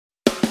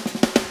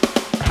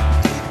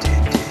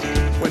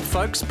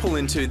folks pull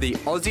into the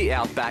Aussie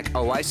Outback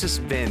Oasis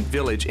Van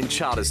Village in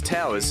Charters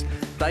Towers,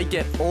 they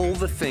get all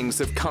the things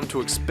they've come to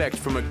expect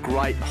from a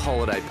great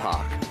holiday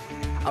park.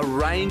 A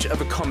range of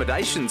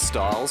accommodation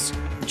styles,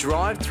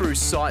 drive-through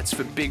sites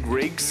for big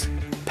rigs,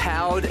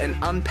 powered and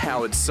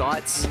unpowered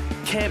sites,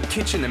 camp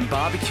kitchen and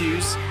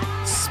barbecues,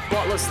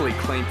 spotlessly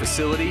clean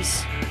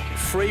facilities,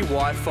 free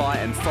Wi-Fi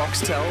and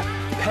Foxtel,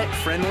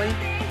 pet-friendly,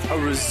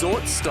 a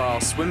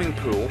resort-style swimming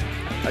pool,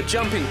 a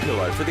jumping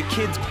pillow for the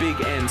kids big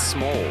and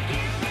small.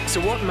 So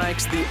what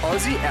makes the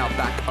Aussie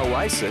Outback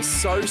Oasis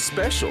so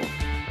special?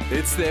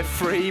 It's their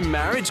free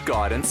marriage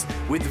guidance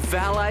with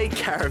valet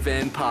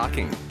caravan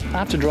parking.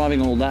 After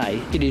driving all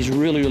day, it is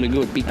really, really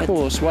good,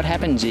 because what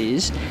happens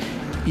is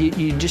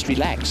you just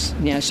relax.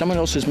 You know, someone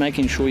else is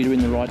making sure you're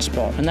in the right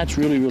spot, and that's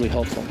really, really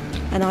helpful.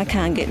 And I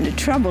can't get into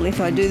trouble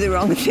if I do the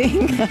wrong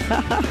thing.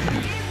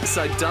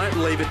 So don't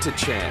leave it to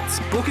chance.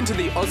 Book into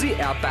the Aussie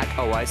Outback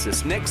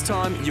Oasis next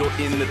time you're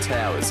in the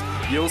towers.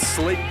 You'll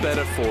sleep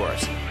better for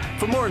it.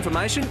 For more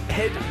information,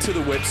 head to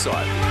the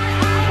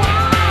website.